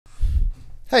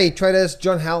Hey traders,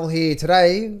 John Howell here.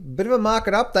 Today, bit of a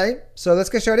market update, so let's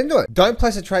get straight into it. Don't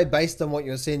place a trade based on what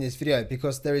you'll see in this video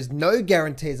because there is no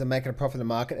guarantees of making a profit in the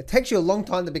market. It takes you a long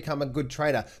time to become a good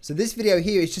trader. So this video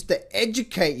here is just to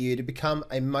educate you to become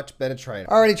a much better trader.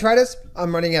 Alrighty traders,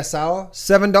 I'm running a sale,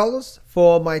 $7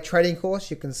 for my trading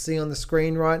course. You can see on the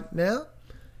screen right now.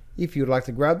 If you'd like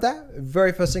to grab that,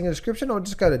 very first thing in the description, or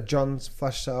just go to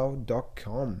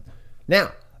johnsflashsale.com.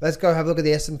 Now, let's go have a look at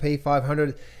the S&P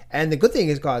 500. And the good thing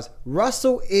is, guys,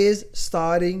 Russell is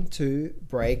starting to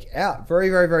break out. Very,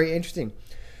 very, very interesting.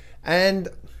 And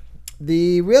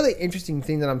the really interesting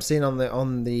thing that I'm seeing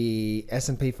on the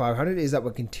S&P 500 is that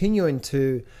we're continuing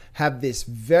to have this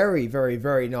very, very,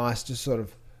 very nice, just sort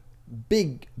of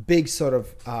big sort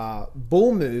of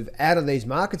bull move out of these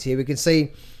markets here. We can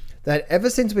see that ever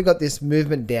since we got this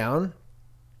movement down,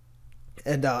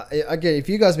 and again, if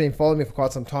you guys have been following me for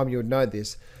quite some time, you would know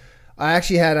this. I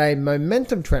actually had a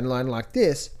momentum trend line like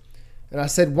this, and I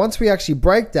said once we actually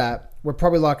break that, we're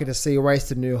probably likely to see a race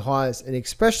to new highs, and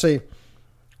especially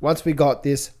once we got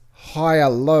this higher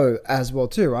low as well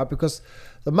too, right? Because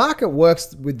the market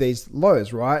works with these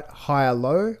lows, right? Higher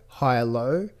low,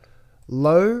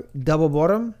 low, double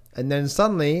bottom, and then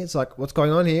suddenly it's like, what's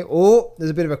going on here? Or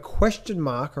there's a bit of a question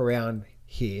mark around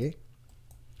here.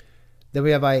 Then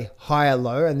we have a higher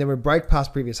low, and then we break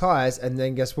past previous highs, and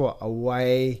then guess what?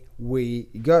 Away we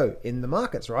go in the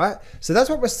markets, right? So that's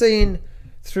what we're seeing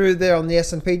through there on the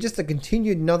S&P. Just a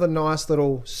continued another nice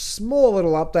little, small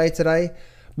little update today.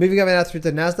 Moving over now through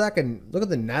to Nasdaq, and look at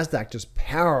the Nasdaq just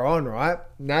power on, right?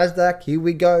 Nasdaq, here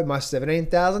we go, my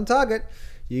 17,000 target.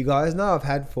 You guys know I've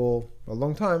had for a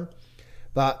long time,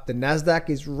 but the Nasdaq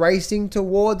is racing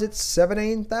towards its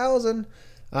 17,000.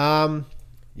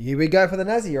 Here we go for the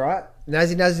Nazi, right?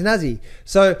 Nazi.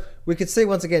 So we could see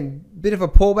once again, bit of a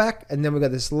pullback, and then we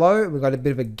got this low, we got a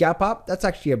bit of a gap up. That's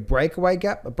actually a breakaway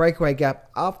gap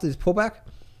after this pullback.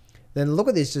 Then look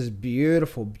at this, just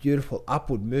beautiful, beautiful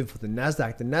upward move for the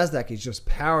Nasdaq. The Nasdaq is just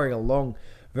powering along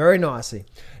very nicely.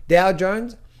 Dow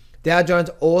Jones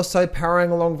also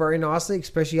powering along very nicely,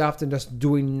 especially after just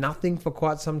doing nothing for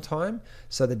quite some time.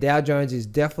 So the Dow Jones is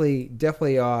definitely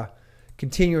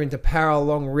continuing to power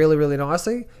along really, really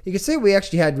nicely. You can see we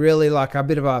actually had really like a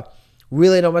bit of a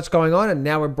really not much going on, and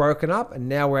now we're broken up, and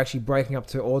now we're actually breaking up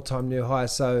to all-time new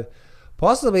highs. So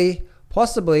possibly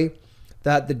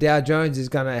that the Dow Jones is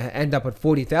going to end up at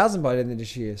 40,000 by the end of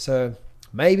this year. So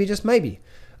maybe, just maybe,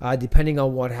 depending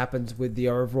on what happens with the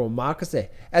overall markets there.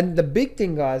 And the big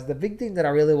thing, guys, the big thing that I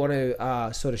really want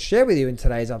to sort of share with you in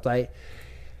today's update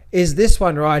is this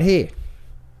one right here.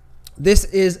 This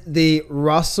is the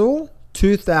Russell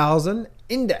 2000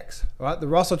 index, right? The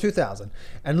Russell 2000.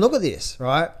 And look at this,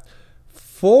 right?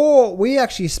 We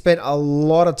actually spent a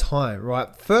lot of time, right?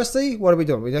 Firstly, what are we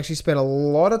doing? We actually spent a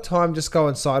lot of time just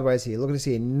going sideways here. Look at this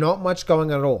here, not much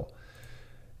going on at all.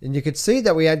 And you could see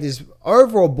that we had this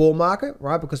overall bull market,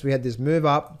 right? Because we had this move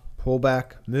up, pull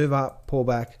back, move up, pull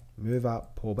back, move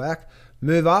up, pull back,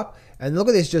 move up. And look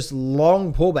at this just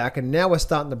long pullback. And now we're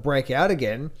starting to break out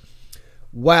again.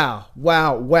 Wow.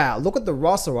 Look at the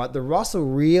Russell, right? The Russell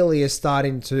really is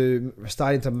starting to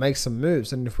make some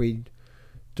moves. And if we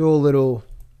do a little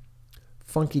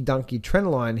funky dunky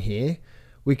trend line here,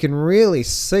 we can really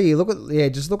see,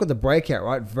 just look at the breakout,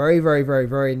 right? Very, very, very,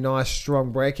 very nice,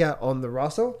 strong breakout on the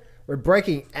Russell. We're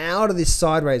breaking out of this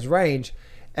sideways range,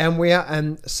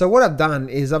 and so what I've done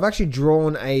is I've actually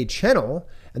drawn a channel,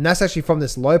 and that's actually from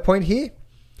this low point here.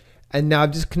 And now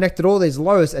I've just connected all these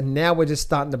lows, and now we're just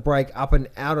starting to break up and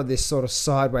out of this sort of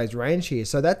sideways range here.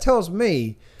 So that tells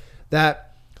me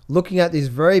that looking at this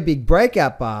very big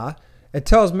breakout bar, it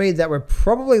tells me that we're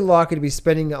probably likely to be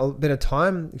spending a bit of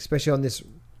time, especially on this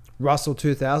Russell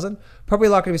 2000, probably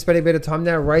likely to be spending a bit of time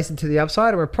now racing to the upside.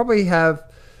 And we'll probably have,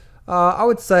 I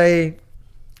would say,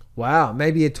 wow,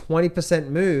 maybe a 20%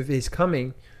 move is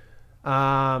coming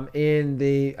in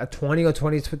a 20 or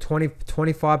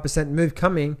 25% move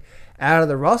coming out of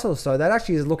the Russell. So that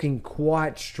actually is looking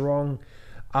quite strong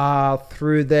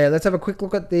through there. Let's have a quick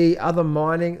look at the other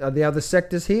the other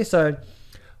sectors here. So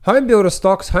home builder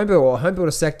stocks, home builder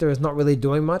sector is not really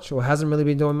doing much, or hasn't really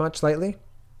been doing much lately,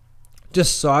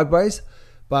 just sideways.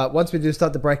 But once we do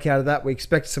start to break out of that, we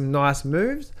expect some nice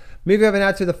moves. Moving over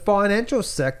now to the financial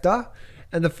sector,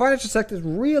 and the financial sector is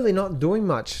really not doing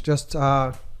much. Just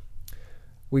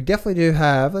we definitely do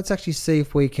have, let's actually see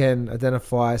if we can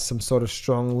identify some sort of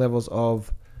strong levels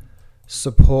of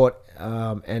support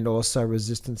and also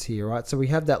resistance here, right? So we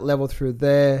have that level through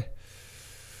there.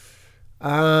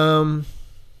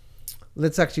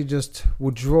 Let's actually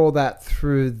we'll draw that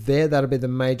through there. That'll be the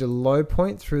major low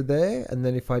point through there. And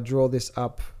then if I draw this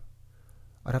up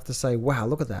I'd have to say, wow,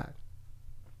 look at that.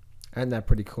 Isn't that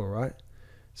pretty cool, right?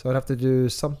 So I'd have to do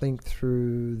something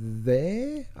through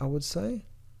there, I would say.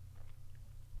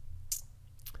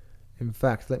 In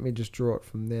fact, let me just draw it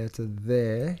from there to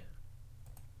there.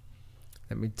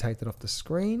 Let me take that off the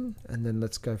screen, and then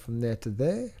let's go from there to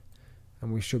there.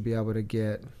 And we should be able to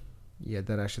get, yeah,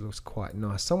 that actually looks quite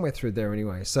nice. Somewhere through there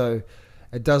anyway. So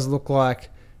it does look like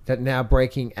that now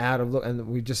breaking out of, look, and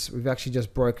we've actually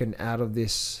just broken out of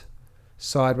this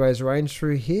sideways range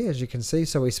through here, as you can see.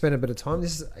 So we spent a bit of time.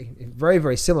 This is very,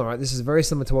 very similar, right? This is very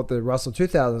similar to what the Russell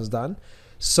 2000 has done.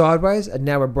 Sideways, and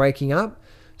now we're breaking up.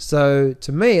 So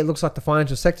to me, it looks like the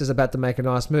financial sector is about to make a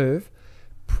nice move.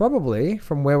 Probably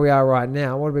from where we are right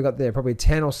now. What have we got there? Probably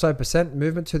 10 or so %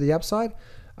 movement to the upside.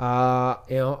 You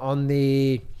know, on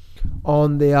the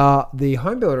home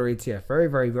builder ETF, very,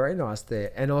 very, very nice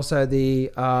there. And also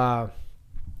the Dow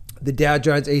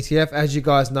Jones ETF, as you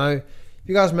guys know. If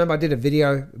you guys remember, I did a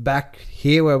video back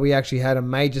here where we actually had a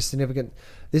major significant,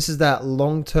 this is that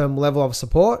long-term level of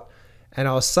support. And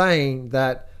I was saying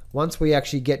that once we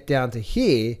actually get down to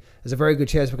here, there's a very good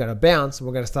chance we're going to bounce and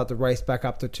we're going to start to race back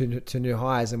up to new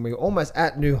highs. And we're almost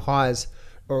at new highs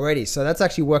already. So that's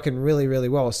actually working really, really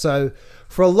well. So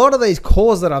for a lot of these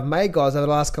calls that I've made, guys, over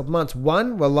the last couple of months,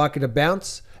 one, we're likely to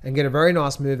bounce and get a very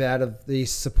nice move out of the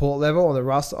support level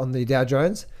on the Dow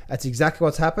Jones. That's exactly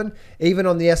what's happened. Even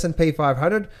on the S&P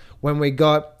 500, when we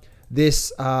got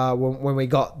this, when we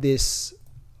got this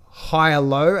higher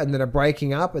low and then a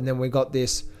breaking up, and then we got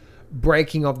this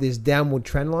breaking of this downward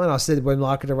trend line, I said we're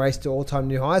likely to race to all-time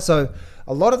new highs. So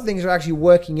a lot of things are actually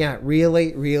working out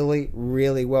really, really,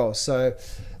 really well. So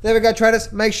there we go,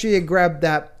 traders. Make sure you grab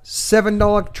that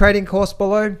 $7 trading course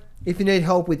below. If you need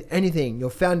help with anything,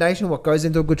 your foundation, what goes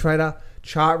into a good trader,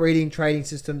 chart reading, trading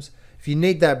systems, if you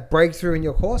need that breakthrough in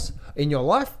your course, in your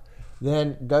life,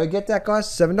 then go get that, guys.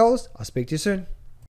 $7. I'll speak to you soon.